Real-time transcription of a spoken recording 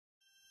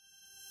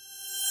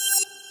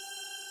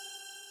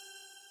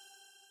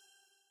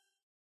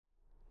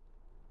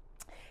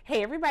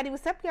Hey everybody,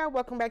 what's up y'all?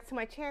 Welcome back to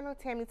my channel.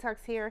 Tammy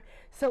Talks here.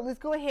 So let's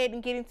go ahead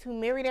and get into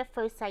Married at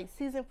First Sight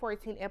Season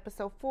 14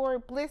 Episode 4,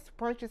 Bliss,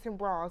 Brunches, and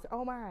Brawls.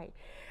 Oh my.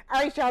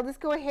 Alright y'all, let's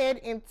go ahead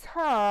and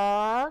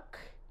talk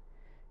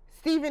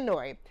Steve and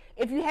Noi.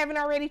 If you haven't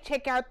already,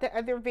 check out the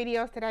other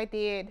videos that I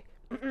did.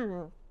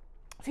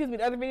 Excuse me,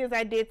 the other videos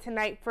I did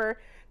tonight for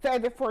the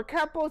other 4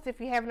 couples. If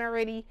you haven't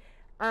already,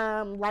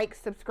 like,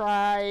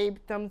 subscribe,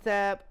 thumbs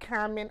up,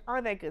 comment,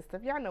 all that good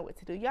stuff. Y'all know what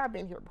to do. Y'all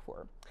been here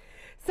before.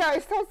 So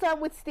it starts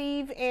out with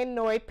Steve and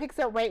Noi, picks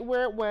up right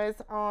where it was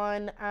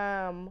on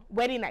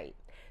wedding night.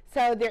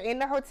 So they're in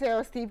the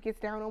hotel. Steve gets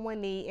down on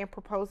one knee and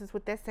proposes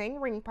with that same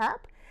ring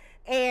pop.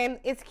 And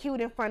it's cute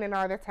and fun and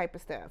all that type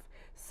of stuff.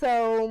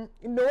 So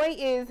Noi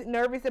is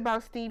nervous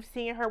about Steve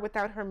seeing her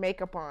without her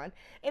makeup on.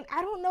 And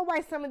I don't know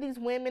why some of these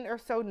women are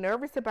so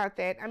nervous about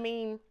that. I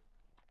mean,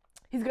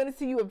 he's going to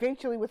see you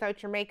eventually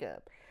without your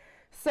makeup.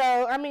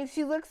 So, I mean,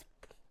 she looks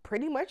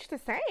pretty much the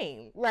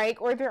same,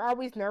 like, or they're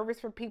always nervous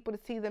for people to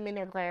see them in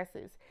their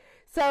glasses.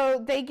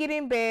 So they get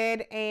in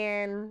bed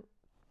and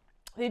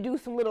they do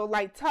some little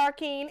light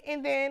talking,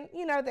 and then,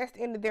 you know, that's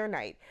the end of their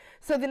night.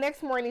 So the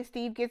next morning,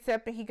 Steve gets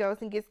up and he goes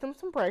and gets them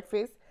some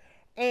breakfast,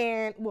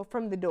 and, well,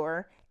 from the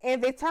door,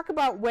 and they talk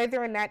about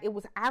whether or not it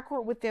was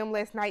awkward with them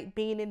last night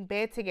being in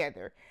bed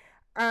together.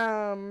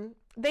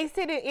 They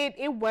said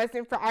it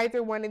wasn't for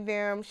either one of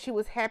them. She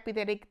was happy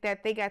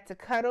that they got to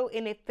cuddle,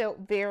 and it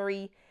felt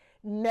very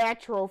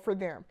natural for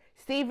them.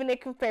 Steve in the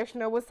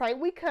confessional was like,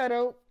 we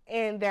cuddled,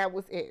 and that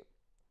was it.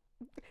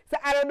 So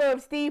I don't know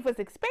if Steve was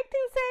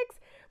expecting sex,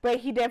 but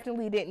he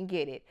definitely didn't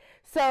get it.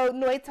 So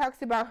Noi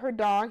talks about her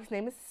dog. His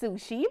name is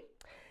Sushi,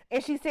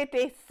 and she said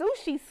that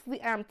Sushi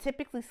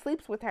typically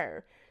sleeps with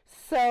her.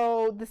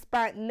 So the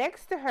spot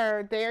next to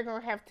her, they're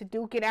gonna have to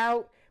duke it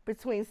out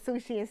between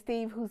Sushi and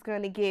Steve, who's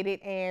gonna get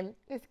it, and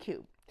it's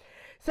cute.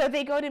 So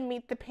they go to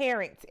meet the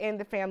parents and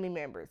the family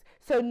members.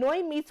 So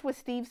Noi meets with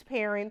Steve's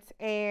parents,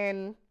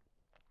 and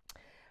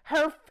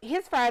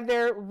his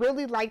father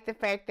really liked the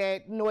fact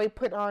that Noi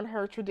put on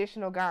her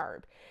traditional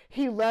garb.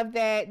 He loved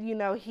that, you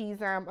know,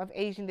 he's of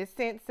Asian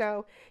descent,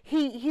 so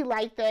he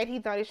liked that. He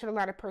thought it showed a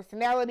lot of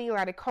personality, a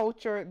lot of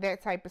culture,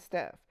 that type of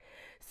stuff.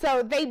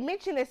 So they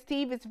mentioned that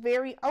Steve is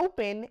very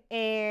open,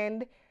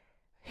 and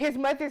his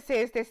mother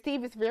says that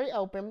Steve is very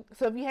open,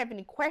 so if you have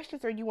any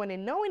questions or you want to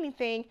know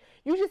anything,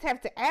 you just have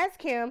to ask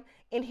him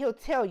and he'll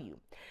tell you.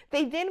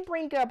 They then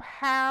bring up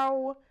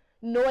how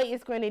Noi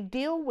is going to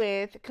deal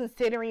with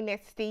considering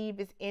that Steve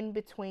is in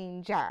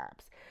between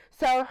jobs.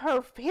 So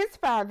his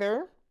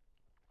father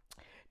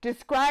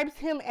describes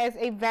him as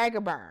a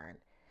vagabond.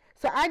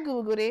 So I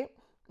Googled it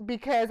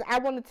because I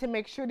wanted to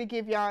make sure to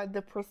give y'all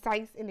the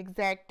precise and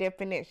exact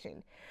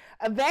definition.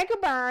 A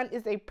vagabond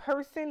is a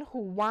person who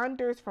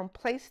wanders from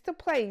place to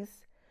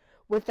place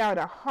without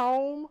a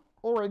home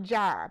or a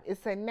job.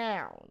 It's a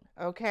noun,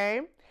 okay?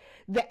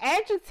 The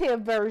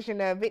adjective version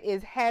of it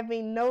is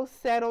having no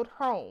settled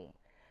home.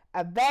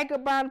 A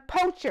vagabond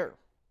poacher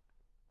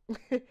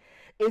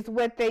is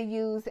what they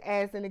use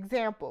as an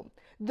example.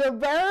 The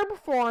verb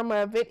form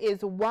of it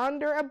is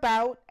wander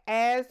about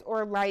as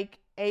or like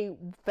a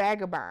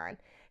vagabond.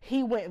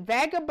 He went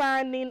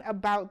vagabonding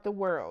about the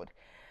world.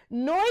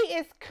 Noi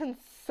is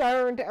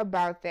concerned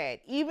about that.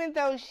 Even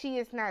though she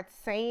is not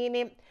saying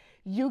it,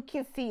 you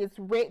can see it's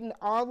written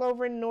all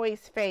over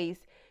Noi's face.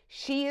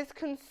 She is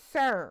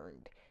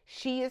concerned.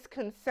 She is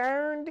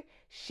concerned.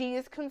 She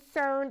is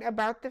concerned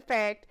about the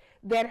fact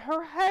that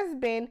her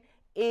husband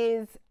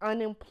is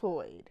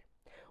unemployed.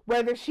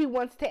 Whether she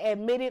wants to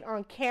admit it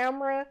on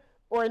camera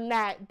or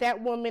not,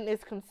 that woman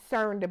is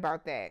concerned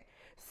about that.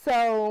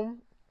 So,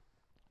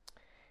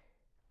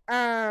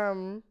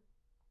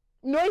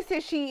 Noi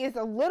says she is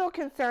a little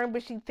concerned,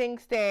 but she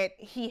thinks that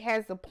he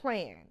has a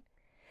plan.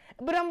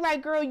 But I'm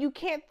like, girl, you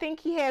can't think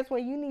he has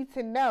one. You need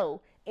to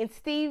know. And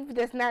Steve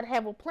does not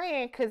have a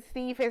plan because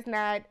Steve has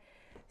not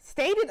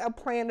stated a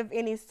plan of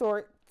any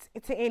sort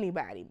to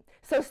anybody.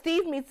 So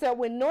Steve meets up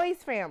with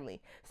Noi's family.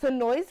 So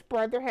Noi's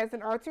brother has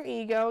an alter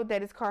ego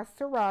that is called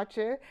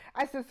Sriracha.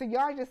 I said, so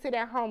y'all just sit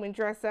at home and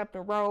dress up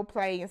and role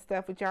play and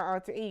stuff with your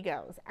alter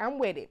egos. I'm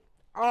with it.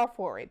 All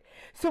for it.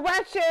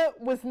 Sriracha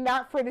was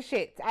not for the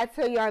shits. I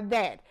tell y'all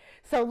that.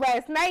 So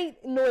last night,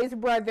 Noi's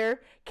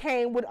brother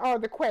came with all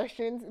the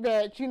questions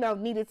that, you know,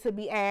 needed to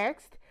be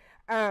asked.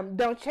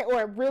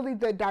 Or really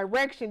the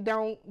direction.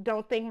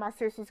 Don't think my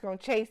sister's gonna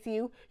chase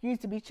you. You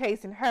need to be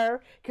chasing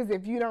her, because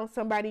if you don't,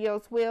 somebody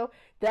else will.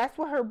 That's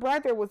what her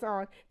brother was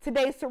on.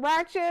 Today,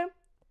 Sriracha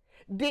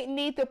didn't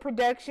need the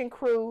production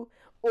crew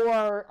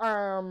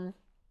or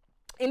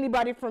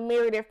anybody from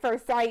Married at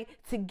First Sight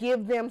to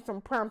give them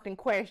some prompting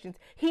questions.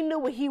 He knew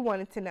what he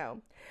wanted to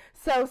know.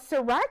 So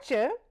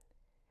Sriracha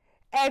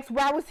asked,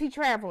 why was he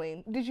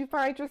traveling? Did you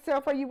find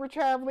yourself while you were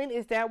traveling?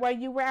 Is that why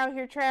you were out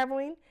here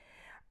traveling?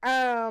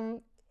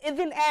 And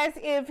then asked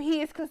if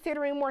he is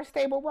considering more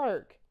stable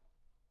work.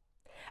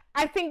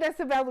 I think that's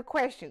a valid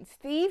question.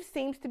 Steve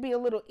seems to be a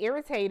little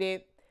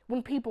irritated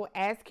when people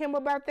ask him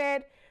about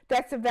that.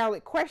 That's a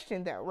valid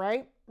question though,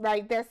 right?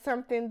 Like that's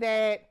something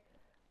that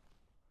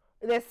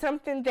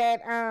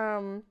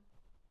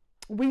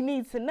We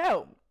need to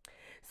know.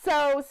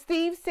 So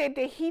Steve said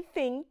that he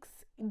thinks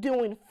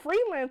doing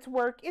freelance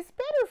work is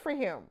better for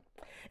him.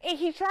 And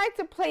he tried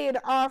to play it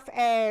off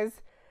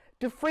as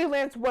the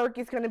freelance work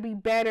is going to be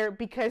better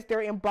because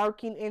they're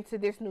embarking into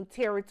this new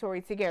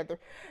territory together.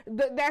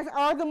 That's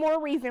all the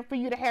more reason for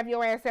you to have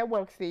your ass at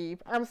work,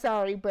 Steve. I'm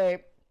sorry,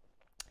 but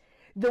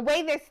the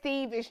way that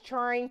Steve is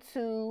trying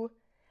to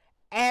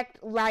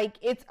act like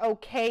it's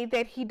okay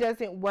that he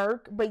doesn't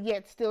work, but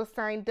yet still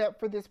signed up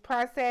for this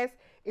process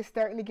is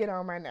starting to get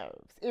on my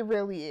nerves. It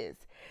really is.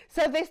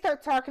 So they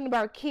start talking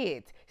about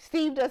kids.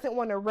 Steve doesn't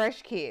want to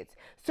rush kids.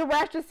 So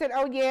Rasha said,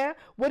 oh yeah,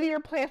 what are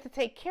your plans to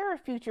take care of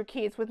future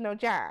kids with no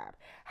job?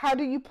 How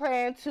do you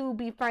plan to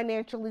be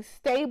financially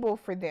stable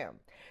for them?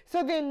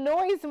 So then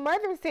Noi's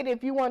mother said,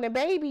 if you want a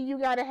baby, you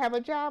got to have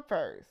a job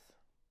first.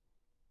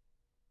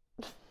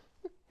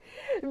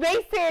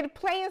 They said,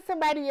 play in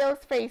somebody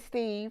else's face,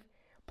 Steve.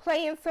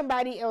 Play in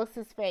somebody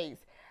else's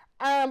face.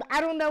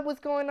 I don't know what's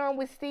going on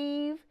with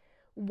Steve.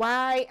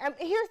 Why?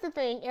 Here's the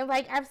thing, and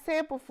like I've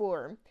said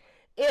before,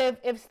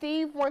 if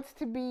Steve wants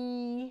to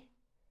be,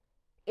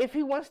 if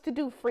he wants to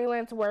do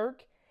freelance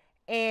work,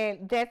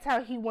 and that's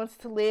how he wants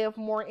to live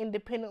more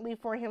independently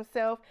for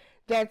himself,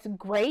 that's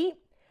great.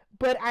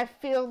 But I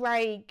feel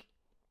like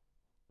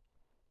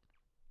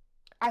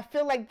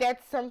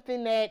that's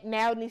something that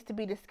now needs to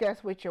be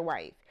discussed with your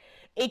wife.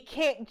 It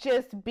can't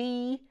just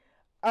be,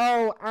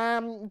 oh,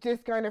 I'm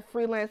just going to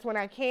freelance when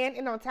I can.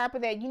 And on top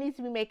of that, you need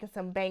to be making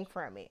some bank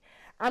from it.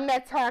 I'm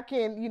not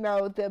talking,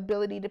 the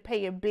ability to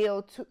pay a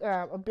bill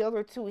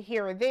or two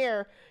here or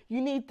there. You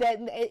need that.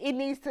 It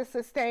needs to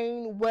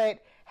sustain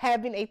what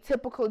having a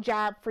typical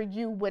job for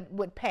you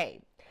would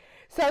pay.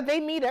 So they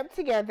meet up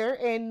together,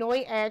 and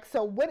Noi asks,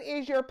 so what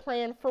is your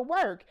plan for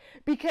work?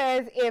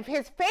 Because if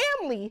his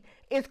family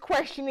is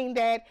questioning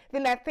that,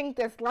 then I think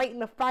that's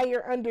lighting a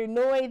fire under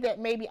Noi that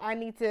maybe I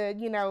need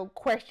to,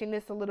 question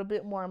this a little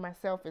bit more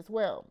myself as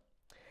well.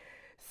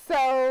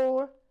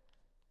 So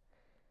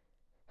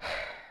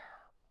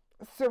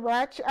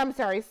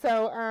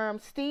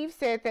Steve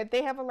said that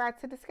they have a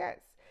lot to discuss,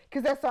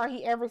 because that's all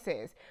he ever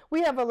says.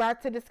 We have a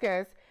lot to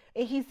discuss.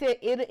 And he said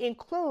it'll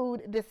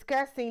include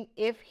discussing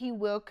if he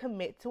will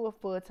commit to a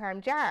full-time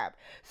job.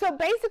 So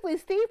basically,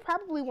 Steve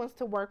probably wants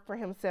to work for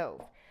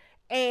himself.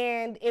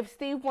 And if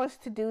Steve wants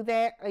to do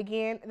that,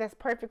 again, that's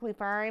perfectly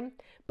fine.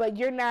 But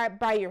you're not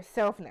by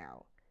yourself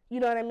now.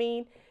 You know what I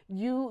mean?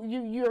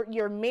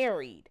 You're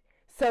married.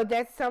 So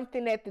that's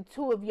something that the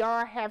two of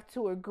y'all have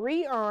to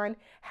agree on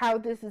how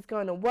this is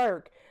going to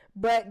work.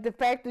 But the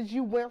fact that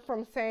you went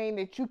from saying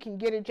that you can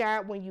get a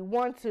job when you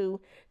want to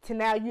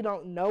now you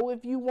don't know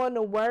if you want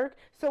to work.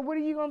 So what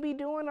are you going to be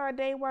doing all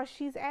day while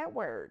she's at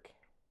work?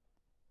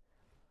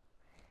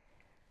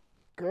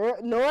 Girl,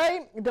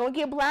 Noi, don't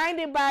get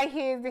blinded by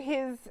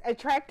his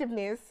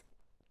attractiveness.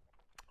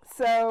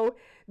 So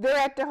they're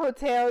at the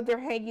hotel. They're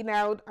hanging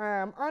out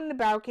on the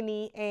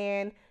balcony,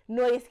 and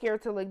Noi is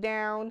scared to look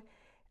down.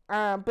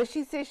 But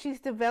she says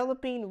she's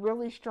developing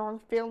really strong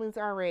feelings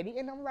already.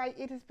 And I'm like,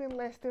 it has been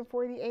less than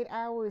 48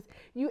 hours.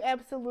 You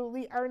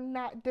absolutely are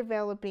not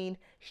developing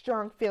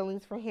strong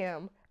feelings for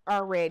him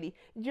already.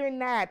 You're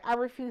not. I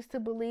refuse to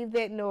believe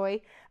that,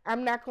 Noi.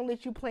 I'm not going to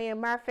let you play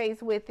in my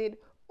face with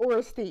it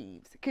or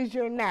Steve's, because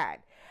you're not.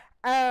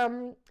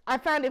 I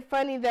found it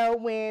funny, though,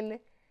 when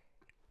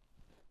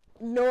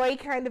Noi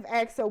kind of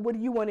asked, so what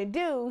do you want to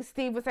do?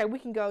 Steve was like, we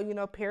can go,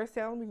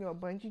 parasailing, we can go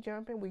bungee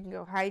jumping, we can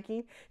go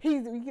hiking.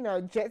 He's,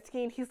 jet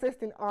skiing. He's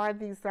listing all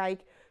these, like,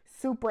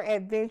 super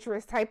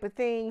adventurous type of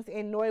things.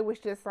 And Noi was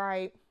just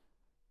like,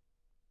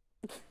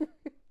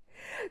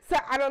 so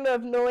I don't know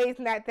if Noi's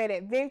not that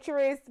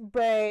adventurous,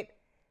 but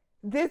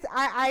this,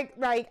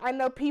 I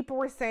know people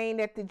were saying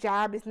that the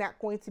job is not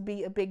going to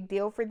be a big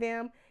deal for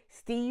them.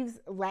 Steve's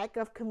lack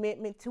of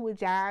commitment to a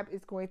job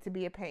is going to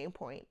be a pain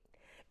point.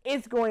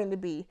 It's going to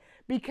be,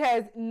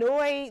 because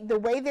Noi, the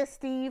way that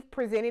Steve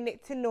presented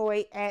it to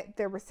Noi at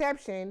the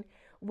reception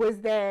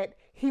was that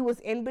he was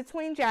in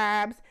between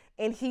jobs,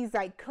 and he's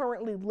like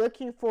currently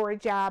looking for a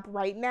job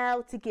right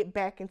now to get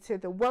back into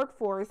the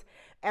workforce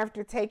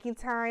after taking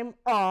time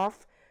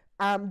off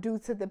due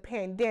to the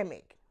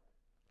pandemic.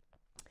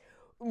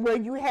 Where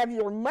you have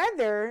your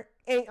mother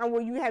and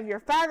where you have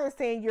your father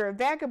saying you're a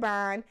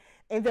vagabond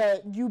and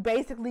that you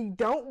basically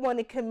don't want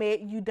to commit,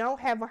 you don't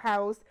have a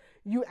house,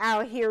 you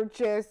out here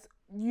just,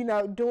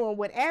 doing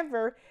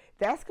whatever,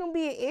 that's going to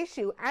be an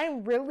issue.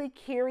 I'm really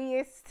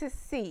curious to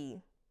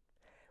see,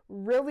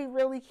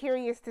 really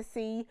curious to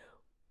see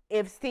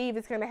if Steve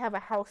is going to have a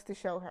house to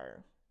show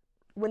her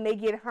when they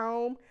get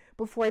home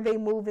before they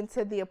move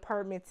into the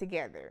apartment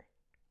together.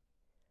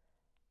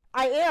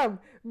 I am,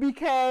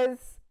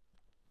 because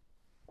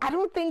I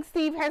don't think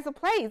Steve has a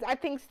place. I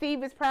think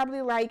Steve is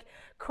probably like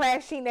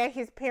crashing at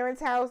his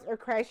parents' house or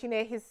crashing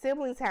at his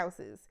siblings'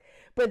 houses.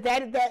 But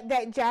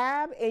that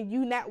job, and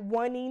you not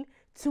wanting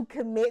to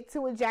commit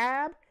to a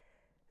job,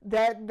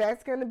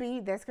 that's gonna be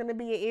an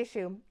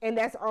issue. And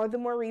that's all the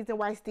more reason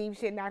why Steve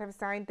should not have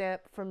signed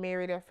up for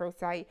Married at First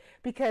Sight,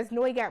 because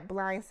Noi got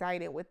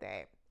blindsided with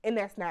that. And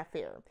that's not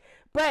fair.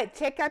 But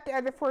check out the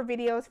other 4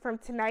 videos from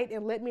tonight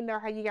and let me know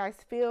how you guys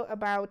feel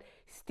about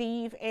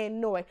Steve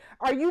and Noi.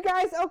 Are you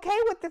guys okay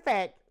with the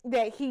fact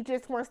that he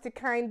just wants to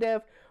kind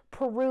of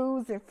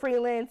peruse and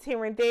freelance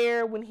here and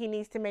there when he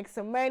needs to make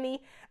some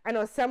money? I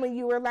know some of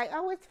you are like,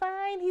 oh, it's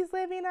fine. He's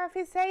living off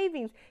his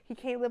savings. He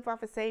can't live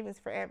off his savings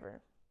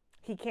forever.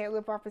 He can't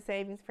live off his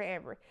savings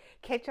forever.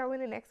 Catch y'all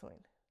in the next one.